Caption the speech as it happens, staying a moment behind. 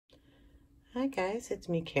Hi guys, it's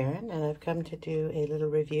me Karen, and I've come to do a little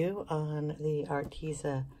review on the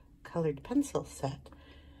Arteza Colored Pencil set.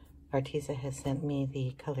 Arteza has sent me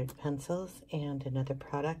the colored pencils and another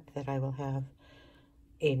product that I will have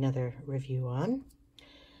another review on.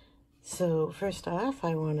 So first off,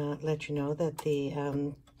 I want to let you know that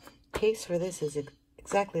the case for this is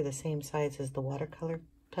exactly the same size as the watercolor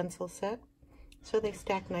pencil set. So they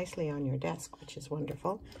stack nicely on your desk, which is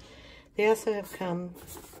wonderful. They also have come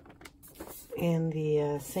in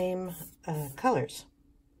the same colors,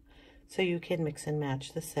 so you can mix and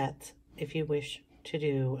match the sets if you wish to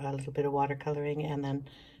do a little bit of watercoloring and then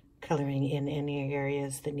coloring in any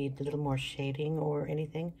areas that need a little more shading or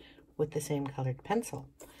anything with the same colored pencil,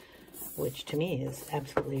 which to me is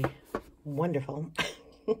absolutely wonderful.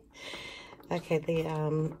 Okay,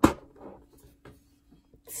 the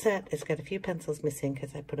set has got a few pencils missing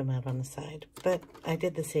because I put them out on the side, but I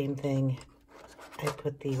did the same thing. I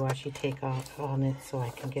put the washi tape off on it so I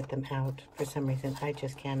can get them out. For some reason, I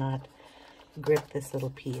just cannot grip this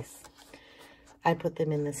little piece. I put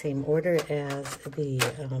them in the same order as the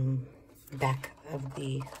back of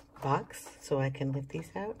the box so I can lift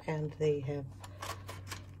these out, and they have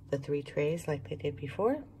the 3 trays like they did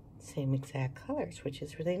before. Same exact colors, which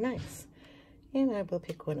is really nice. And I will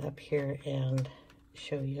pick one up here and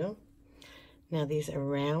show you. Now these are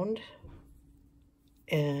round,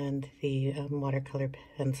 and the watercolor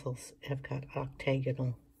pencils have got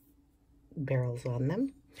octagonal barrels on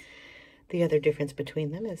them. The other difference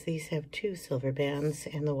between them is these have 2 silver bands,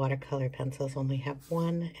 and the watercolor pencils only have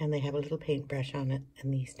 1, and they have a little paintbrush on it,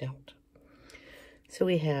 and these don't. So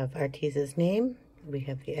we have Arteza's name. We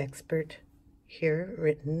have the expert here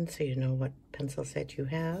written so you know what pencil set you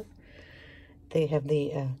have. They have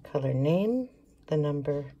the color name, the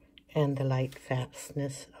number, and the light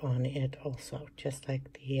fastness on it also, just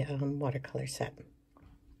like the watercolor set.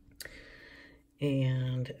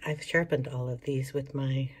 And I've sharpened all of these with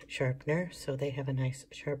my sharpener, so they have a nice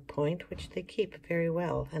sharp point, which they keep very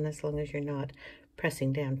well. And as long as you're not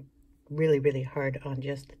pressing down really, really hard on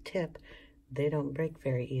just the tip, they don't break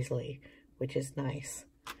very easily, which is nice.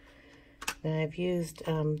 Now I've used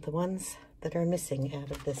the ones that are missing out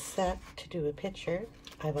of this set to do a picture.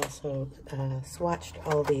 I've also swatched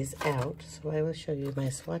all these out, so I will show you my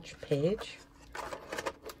swatch page.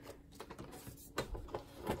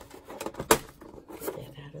 Get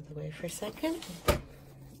that out of the way for a second.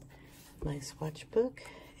 My swatch book,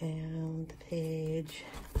 and the page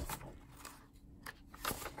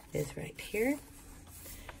is right here.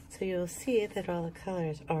 So you'll see that all the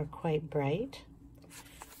colors are quite bright.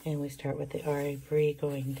 And we start with the ivory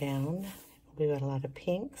going down. We've got a lot of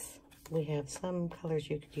pinks. We have some colors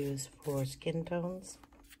you could use for skin tones,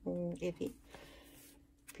 if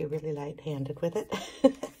you're really light-handed with it.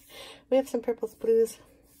 We have some purples, blues.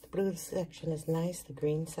 The blue section is nice. The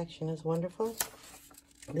green section is wonderful.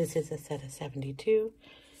 This is a set of 72.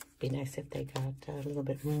 Be nice if they got a little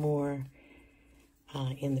bit more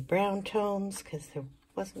in the brown tones, because there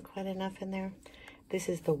wasn't quite enough in there. This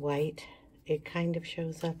is the white. It kind of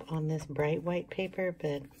shows up on this bright white paper,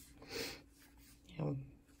 but you know,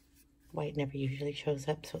 white never usually shows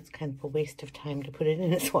up, so it's kind of a waste of time to put it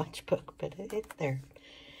in a swatch book, but it's there.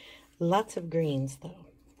 Lots of greens, though.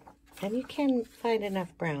 And you can find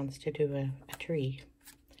enough browns to do a tree.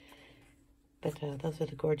 But those are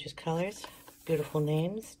the gorgeous colors. Beautiful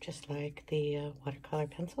names, just like the watercolor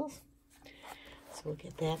pencils. So we'll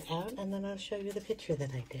get that out, and then I'll show you the picture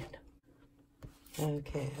that I did.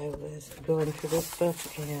 Okay, I was going through this book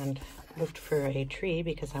and looked for a tree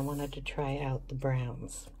because I wanted to try out the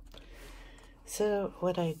browns. So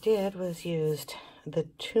what I did was used the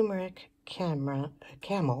turmeric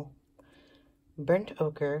camel, burnt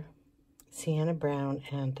ochre, sienna brown,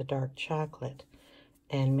 and the dark chocolate,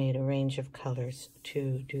 and made a range of colors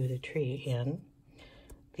to do the tree in.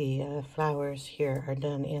 The flowers here are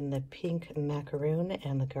done in the pink macaroon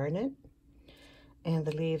and the garnet, and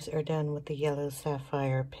the leaves are done with the yellow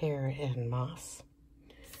sapphire, pear, and moss.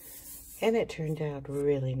 And it turned out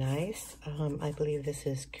really nice. I believe this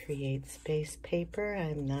is Create Space paper.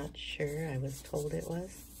 I'm not sure. I was told it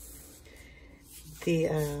was.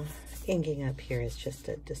 The inking up here is just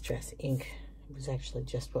a distress ink. It was actually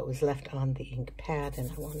just what was left on the ink pad,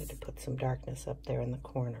 and I wanted to put some darkness up there in the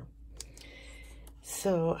corner.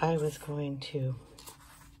 So I was going to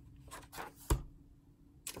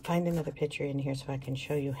find another picture in here so I can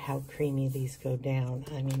show you how creamy these go down.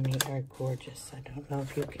 I mean, they are gorgeous. I don't know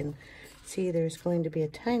if you can see, there's going to be a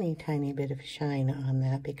tiny, tiny bit of shine on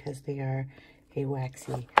that because they are a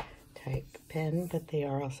waxy type pen, but they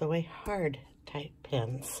are also a hard type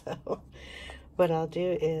pen. So what I'll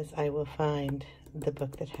do is I will find the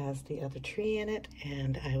book that has the other tree in it,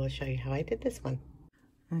 and I will show you how I did this one.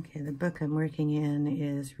 Okay, the book I'm working in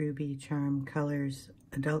is Ruby Charm Colors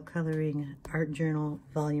Adult Coloring Art Journal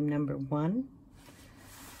Volume Number 1.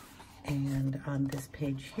 And on this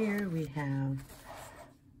page here we have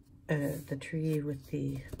the tree with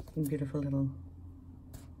the beautiful little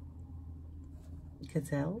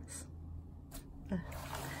gazelles. But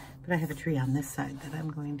I have a tree on this side that I'm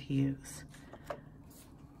going to use.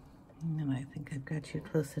 And I think I've got you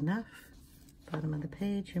close enough. Bottom of the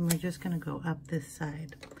page, and we're just going to go up this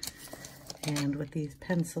side. And with these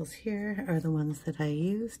pencils here are the ones that I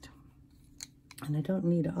used. And I don't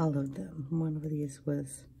need all of them. One of these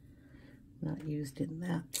was not used in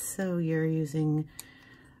that. So you're using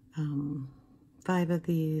 5 of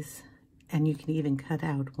these, and you can even cut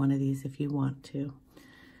out one of these if you want to.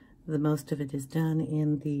 The most of it is done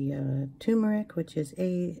in the turmeric, which is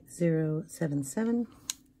A077.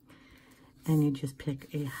 And you just pick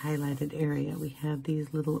a highlighted area. We have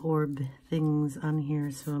these little orb things on here,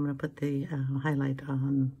 so I'm going to put the highlight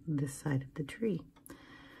on this side of the tree.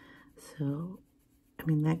 So, I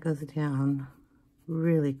mean, that goes down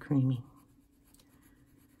really creamy.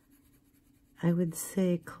 I would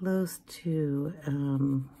say close to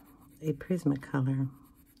a Prismacolor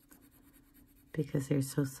because they're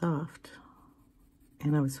so soft.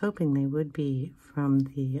 And I was hoping they would be from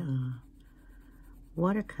the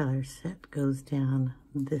Watercolor set. Goes down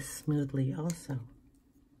this smoothly also,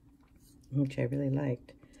 which I really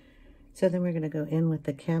liked. So then we're going to go in with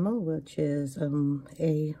the camel, which is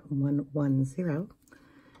A110.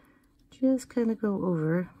 Just kind of go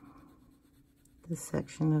over this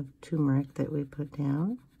section of turmeric that we put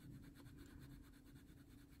down.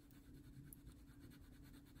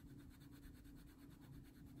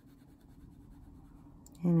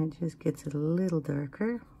 And it just gets it a little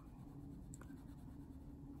darker.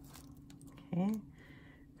 Okay,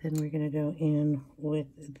 then we're going to go in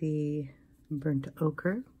with the burnt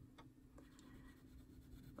ochre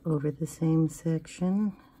over the same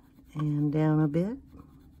section and down a bit.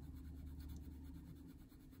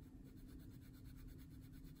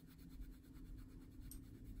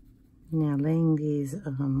 Now laying these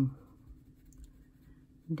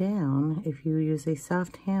down, if you use a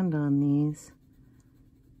soft hand on these,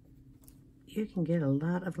 you can get a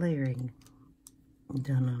lot of layering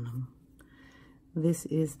done on them. This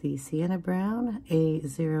is the Sienna Brown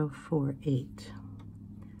A048.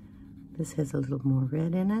 This has a little more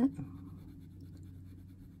red in it.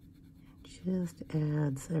 It just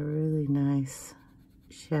adds a really nice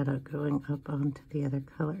shadow going up onto the other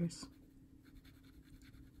colors.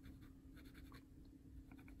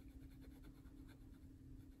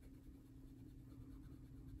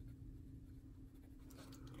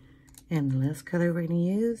 And the last color we're going to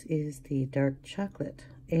use is the dark chocolate,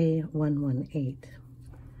 A118.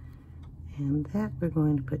 And that we're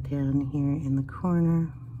going to put down here in the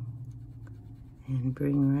corner and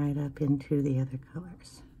bring right up into the other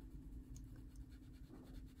colors.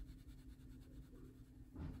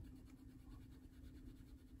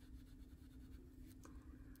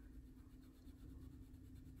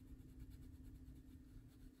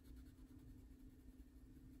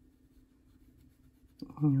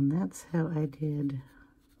 And that's how I did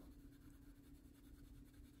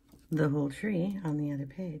the whole tree on the other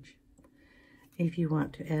page. If you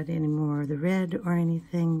want to add any more of the red or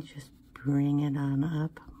anything, just bring it on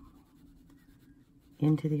up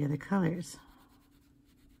into the other colors.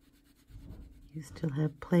 You still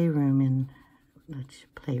have playroom in, not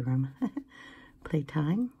playroom,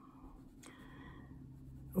 playtime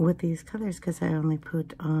with these colors, because I only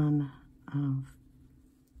put on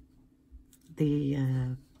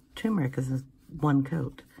the turmeric as one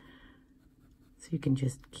coat. So you can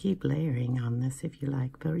just keep layering on this if you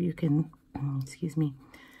like, but you can, excuse me,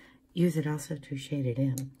 use it also to shade it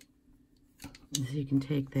in. So you can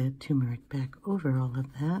take the turmeric back over all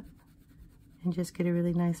of that and just get a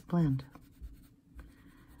really nice blend.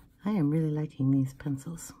 I am really liking these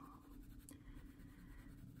pencils.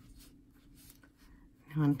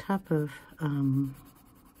 Now on top of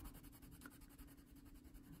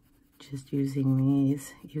just using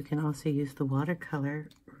these, you can also use the watercolor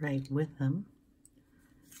right with them,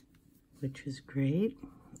 which is great.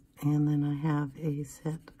 And then I have a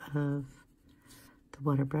set of the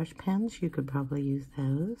water brush pens. You could probably use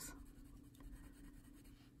those.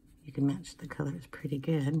 You can match the colors pretty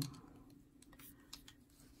good.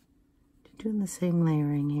 Doing the same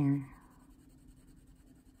layering here.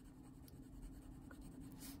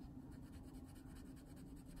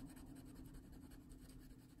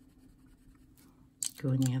 Go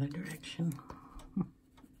in the other direction.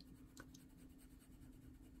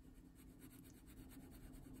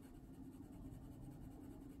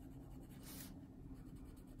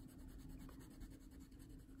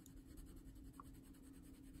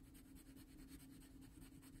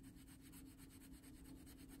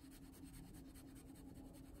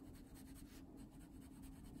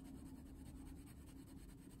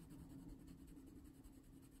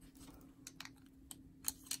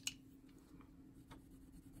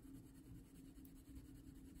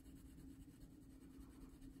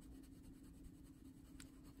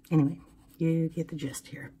 Anyway, you get the gist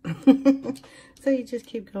here. So you just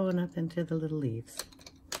keep going up into the little leaves.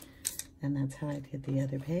 And that's how I did the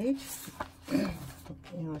other page. And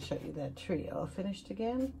I'll show you that tree all finished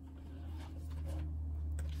again.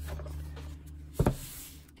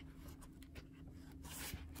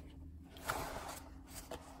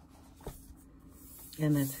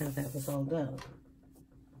 And that's how that was all done.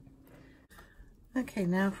 Okay,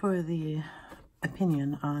 now for the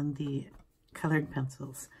opinion on the colored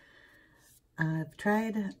pencils. I've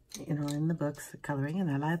tried, in the books, coloring,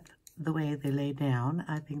 and I like the way they lay down.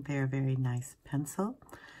 I think they're a very nice pencil.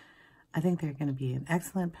 I think they're going to be an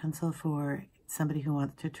excellent pencil for somebody who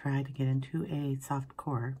wants to try to get into a soft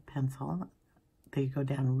core pencil. They go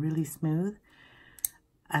down really smooth.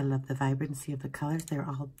 I love the vibrancy of the colors. They're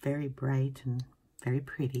all very bright and very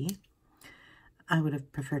pretty. I would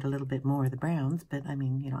have preferred a little bit more of the browns, but I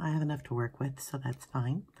mean, I have enough to work with, so that's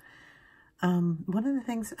fine. One of the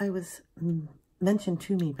things I was mentioned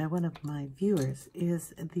to me by one of my viewers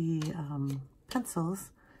is the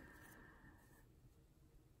pencils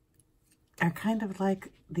are kind of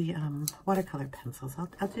like the watercolor pencils.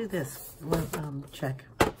 I'll do this. We'll check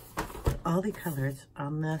all the colors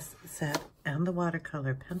on this set and the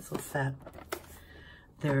watercolor pencil set.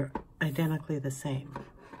 They're identically the same.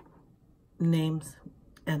 Names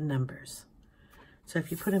and numbers. So if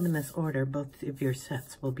you put them in this order, both of your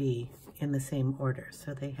sets will be in the same order.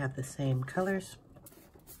 So they have the same colors,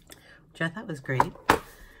 which I thought was great.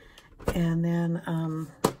 And then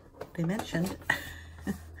they mentioned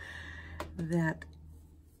that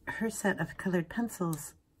her set of colored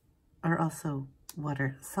pencils are also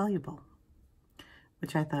water soluble,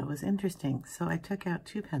 which I thought was interesting. So I took out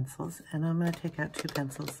 2 pencils, and I'm going to take out 2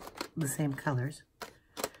 pencils the same colors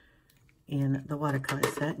in the watercolor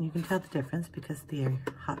set, and you can tell the difference because they are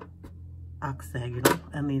hot octagonal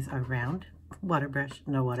and these are round. Water brush,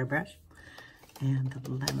 no water brush, and the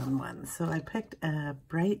lemon one. So I picked a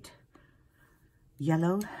bright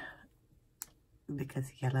yellow because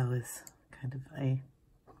yellow is kind of a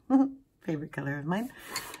favorite color of mine,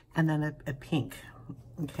 and then a pink.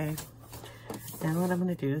 Okay, and what I'm going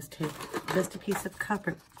to do is take just a piece of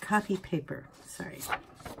copy paper, sorry,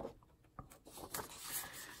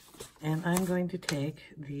 and I'm going to take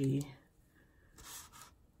the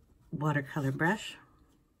watercolor brush.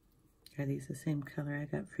 Are these the same color? I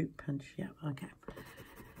got Fruit Punch. Yeah, okay.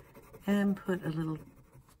 And put a little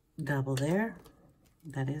double there.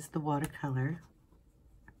 That is the watercolor.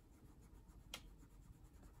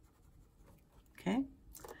 Okay.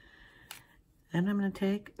 Then I'm going to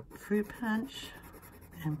take Fruit Punch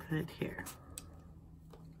and put it here.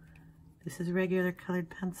 This is a regular colored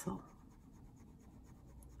pencil.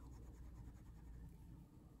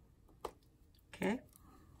 Okay.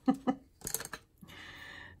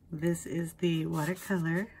 This is the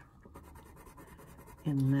watercolor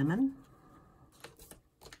in lemon.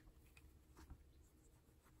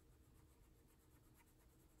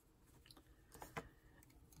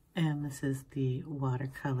 And this is the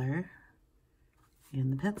watercolor in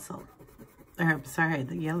the pencil. Or, I'm sorry,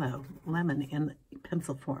 the yellow lemon in the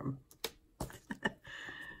pencil form.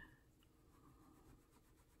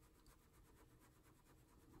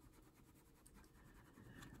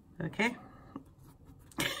 Okay.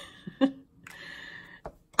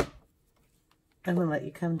 I'm going to let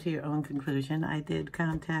you come to your own conclusion. I did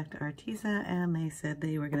contact Arteza, and they said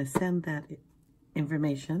they were going to send that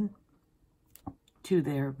information to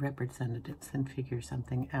their representatives and figure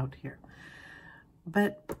something out here.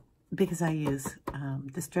 But because I use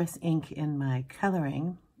Distress ink in my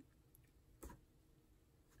coloring,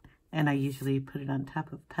 and I usually put it on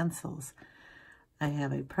top of pencils, I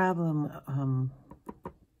have a problem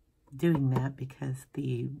doing that because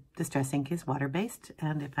the Distress ink is water-based,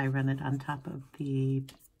 and if I run it on top of the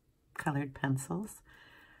colored pencils,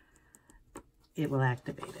 it will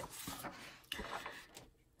activate it.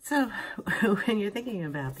 So when you're thinking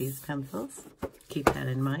about these pencils, keep that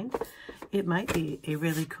in mind. It might be a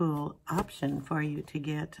really cool option for you to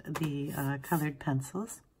get the colored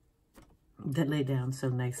pencils that lay down so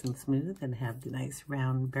nice and smooth and have the nice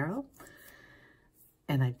round barrel.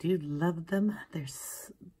 And I do love them.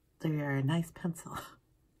 They are a nice pencil.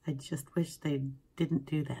 I just wish they didn't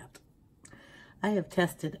do that. I have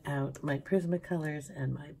tested out my Prismacolors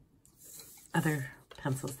and my other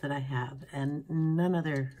pencils that I have, and no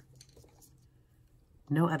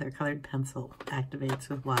other colored pencil activates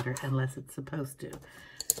with water unless it's supposed to.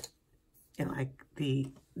 And like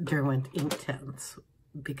the Derwent ink tents,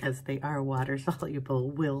 because they are water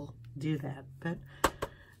soluble, will do that. But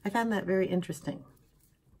I found that very interesting.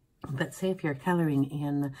 But say if you're coloring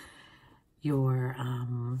in your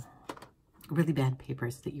really bad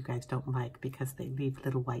papers that you guys don't like because they leave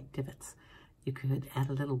little white divots. You could add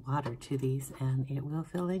a little water to these and it will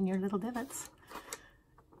fill in your little divots.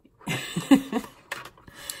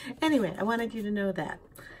 Anyway, I wanted you to know that.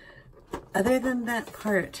 Other than that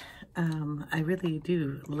part, I really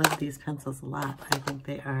do love these pencils a lot. I think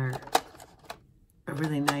they are a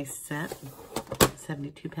really nice set.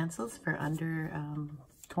 72 pencils for under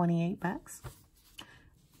 28 bucks.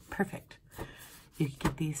 Perfect. You can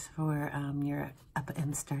get these for your up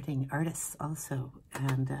and starting artists also,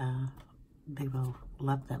 and they will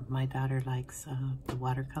love them. My daughter likes the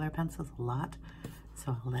watercolor pencils a lot,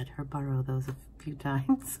 so I'll let her borrow those a few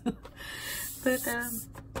times. But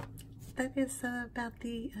that is about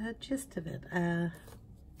the gist of it.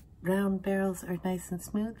 Round barrels are nice and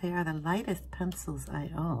smooth. They are the lightest pencils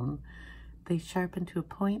I own. They sharpen to a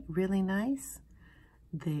point really nice.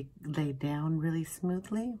 They lay down really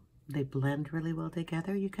smoothly. They blend really well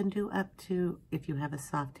together. You can do up to, if you have a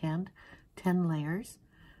soft hand, 10 layers,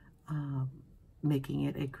 making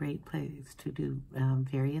it a great place to do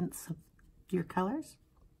variants of your colors.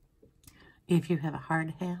 If you have a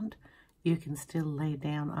hard hand, you can still lay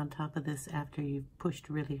down on top of this after you've pushed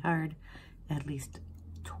really hard, at least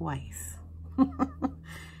twice.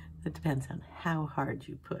 It depends on how hard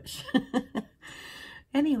you push.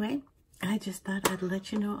 Anyway, I just thought I'd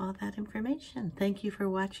let you know all that information. Thank you for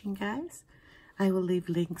watching, guys. I will leave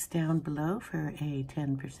links down below for a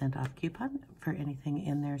 10% off coupon for anything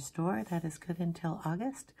in their store. That is good until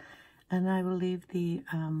August. And I will leave the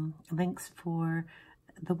links for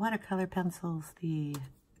the watercolor pencils, the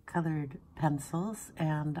colored pencils,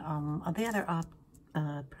 and the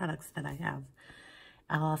other products that I have.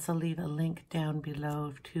 I'll also leave a link down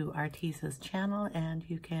below to Arteza's channel, and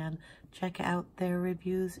you can check out their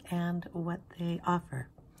reviews and what they offer.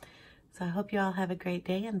 So I hope you all have a great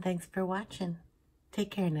day, and thanks for watching.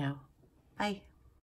 Take care now. Bye.